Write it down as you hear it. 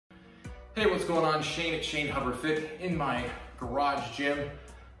Hey, what's going on? Shane at Shane Hubbard Fit in my garage gym.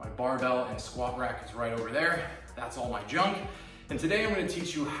 My barbell and squat rack is right over there. That's all my junk. And today I'm going to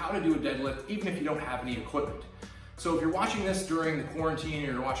teach you how to do a deadlift even if you don't have any equipment. So if you're watching this during the quarantine,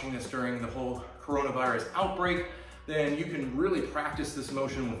 or you're watching this during the whole coronavirus outbreak, then you can really practice this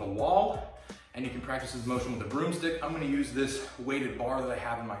motion with a wall, and you can practice this motion with a broomstick. I'm going to use this weighted bar that I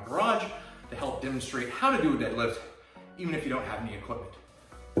have in my garage to help demonstrate how to do a deadlift even if you don't have any equipment.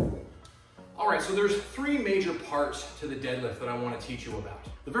 All right, so there's three major parts to the deadlift that I want to teach you about.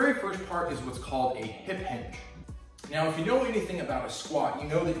 The very first part is what's called a hip hinge. Now, if you know anything about a squat, you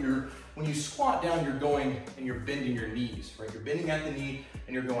know that when you squat down, you're going and you're bending your knees, right? You're bending at the knee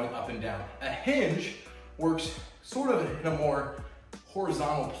and you're going up and down. A hinge works sort of in a more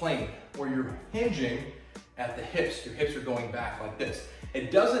horizontal plane where you're hinging at the hips. Your hips are going back like this. It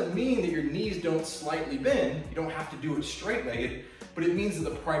doesn't mean that your knees don't slightly bend. You don't have to do it straight-legged, but it means that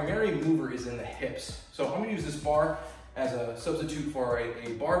the primary mover is in the hips. So I'm gonna use this bar as a substitute for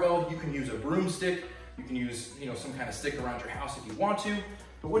a barbell. You can use a broomstick. You can use some kind of stick around your house if you want to.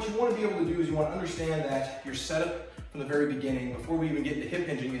 But what you want to be able to do is you want to understand that your setup from the very beginning, before we even get into hip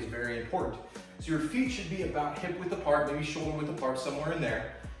hinging, is very important. So your feet should be about hip width apart, maybe shoulder width apart, somewhere in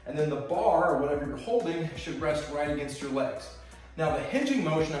there. And then the bar, or whatever you're holding, should rest right against your legs. Now the hinging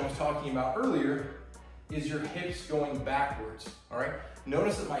motion I was talking about earlier is your hips going backwards, all right?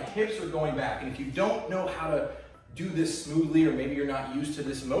 Notice that my hips are going back, and if you don't know how to do this smoothly, or maybe you're not used to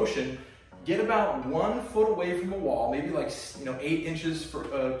this motion, get about 1 foot away from the wall, maybe like 8 inches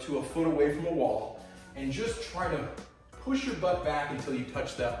to a foot away from a wall, and just try to push your butt back until you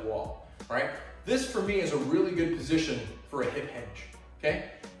touch that wall, all right? This for me is a really good position for a hip hinge,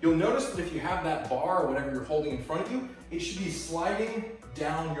 okay? You'll notice that if you have that bar or whatever you're holding in front of you, it should be sliding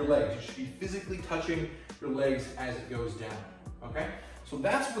down your legs. You should be physically touching your legs as it goes down, okay? So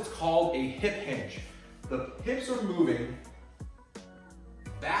that's what's called a hip hinge. The hips are moving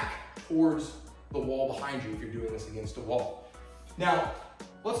back towards the wall behind you if you're doing this against a wall. Now,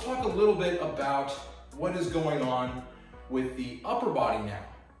 let's talk a little bit about what is going on with the upper body now,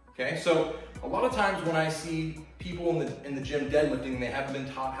 okay? So a lot of times when I see people in the gym deadlifting and they haven't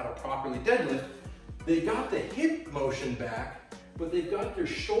been taught how to properly deadlift, they got the hip motion back, but they've got their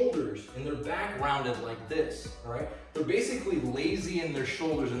shoulders and their back rounded like this, all right? They're basically lazy in their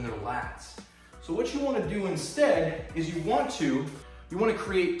shoulders and their lats. So what you want to do instead is you want to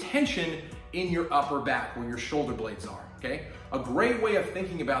create tension in your upper back where your shoulder blades are, okay? A great way of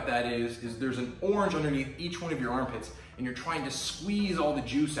thinking about that is there's an orange underneath each one of your armpits and you're trying to squeeze all the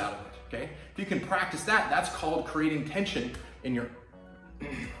juice out of it, okay? If you can practice that, that's called creating tension in your,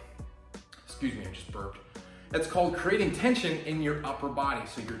 excuse me, I just burped. That's called creating tension in your upper body,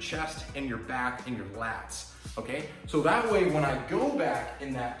 so your chest and your back and your lats, okay? So that way when I go back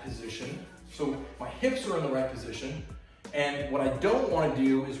in that position, so my hips are in the right position, and what I don't want to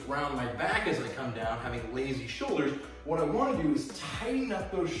do is round my back as I come down, having lazy shoulders. What I want to do is tighten up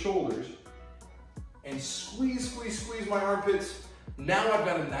those shoulders and squeeze, squeeze, squeeze my armpits. Now I've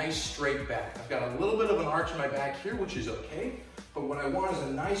got a nice straight back. I've got a little bit of an arch in my back here, which is okay, but what I want is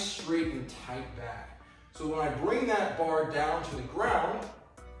a nice straight and tight back. So when I bring that bar down to the ground,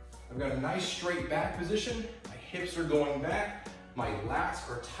 I've got a nice straight back position, my hips are going back, my lats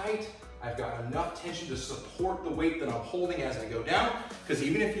are tight, I've got enough tension to support the weight that I'm holding as I go down, because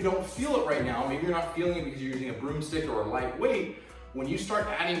even if you don't feel it right now, maybe you're not feeling it because you're using a broomstick or a light weight, when you start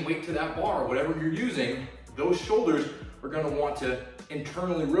adding weight to that bar or whatever you're using, those shoulders are gonna want to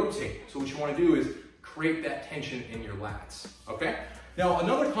internally rotate. So what you wanna do is create that tension in your lats, okay? Now,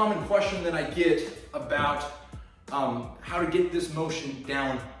 another common question that I get about how to get this motion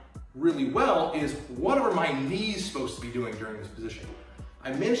down really well is, what are my knees supposed to be doing during this position?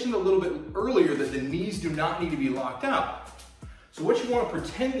 I mentioned a little bit earlier that the knees do not need to be locked out. So what you want to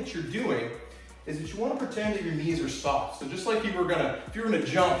pretend that you're doing is that you want to pretend that your knees are soft. So just like if you were gonna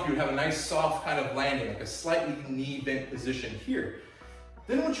jump, you would have a nice soft kind of landing, like a slightly knee bent position here.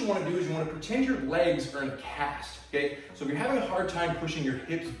 Then what you want to do is you want to pretend your legs are in a cast, okay? So if you're having a hard time pushing your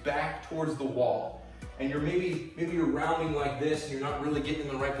hips back towards the wall, and maybe you're rounding like this and you're not really getting in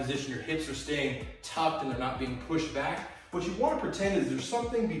the right position, your hips are staying tucked and they're not being pushed back, what you want to pretend is there's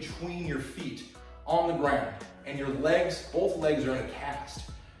something between your feet on the ground and your legs, both legs are in a cast.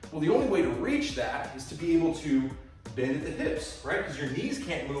 Well, the only way to reach that is to be able to bend at the hips, right? Because your knees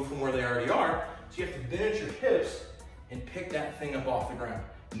can't move from where they already are, so you have to bend at your hips and pick that thing up off the ground.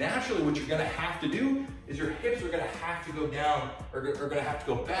 Naturally, what you're gonna have to do is your hips are gonna have to go down, or are gonna have to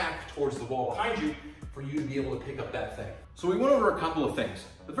go back towards the wall behind you, for you to be able to pick up that thing. So we went over a couple of things.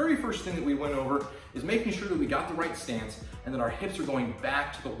 The very first thing that we went over is making sure that we got the right stance and that our hips are going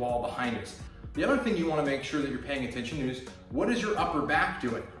back to the wall behind us. The other thing you want to make sure that you're paying attention to is, what is your upper back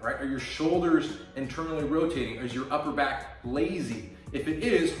doing, right? Are your shoulders internally rotating? Is your upper back lazy? If it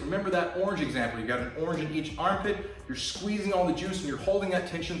is, remember that orange example. You got an orange in each armpit, you're squeezing all the juice and you're holding that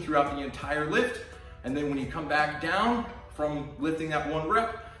tension throughout the entire lift. And then when you come back down from lifting that one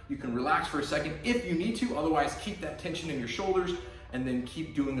rep, you can relax for a second if you need to, otherwise keep that tension in your shoulders and then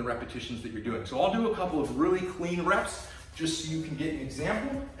keep doing the repetitions that you're doing. So I'll do a couple of really clean reps just so you can get an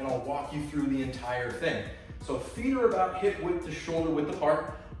example, and I'll walk you through the entire thing. So feet are about hip width to shoulder width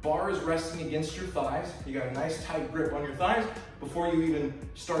apart. Bar is resting against your thighs. You got a nice tight grip on your thighs. Before you even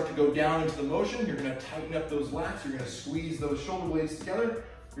start to go down into the motion, you're gonna tighten up those lats. You're gonna squeeze those shoulder blades together.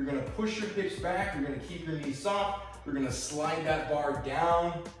 You're gonna push your hips back. You're gonna keep your knees soft. You're gonna slide that bar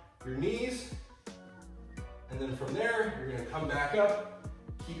down your knees. And then from there, you're gonna come back up,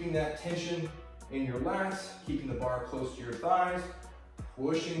 keeping that tension in your lats, keeping the bar close to your thighs,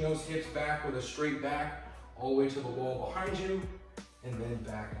 pushing those hips back with a straight back, all the way to the wall behind you, and then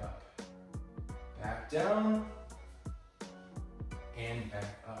back up. Back down, and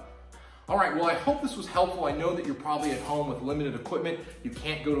back up. All right, well, I hope this was helpful. I know that you're probably at home with limited equipment. You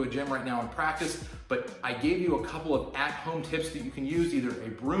can't go to a gym right now and practice, but I gave you a couple of at-home tips that you can use, either a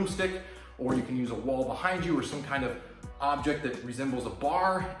broomstick, or you can use a wall behind you, or some kind of object that resembles a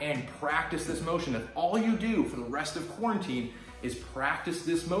bar, and practice this motion. If all you do for the rest of quarantine is practice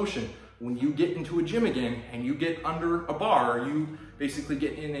this motion, when you get into a gym again and you get under a bar, you basically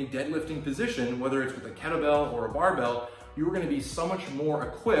get in a deadlifting position, whether it's with a kettlebell or a barbell, you're gonna be so much more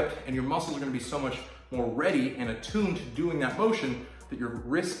equipped and your muscles are gonna be so much more ready and attuned to doing that motion that your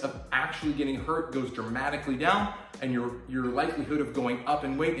risk of actually getting hurt goes dramatically down, and your likelihood of going up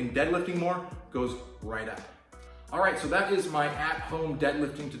in weight and deadlifting more goes right up. All right, so that is my at-home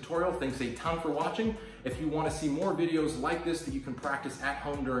deadlifting tutorial. Thanks a ton for watching. If you want to see more videos like this that you can practice at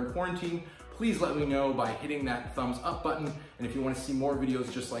home during quarantine, please let me know by hitting that thumbs up button. And if you want to see more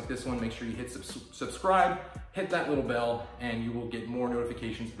videos just like this one, make sure you hit subscribe, hit that little bell, and you will get more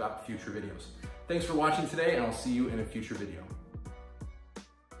notifications about future videos. Thanks for watching today, and I'll see you in a future video.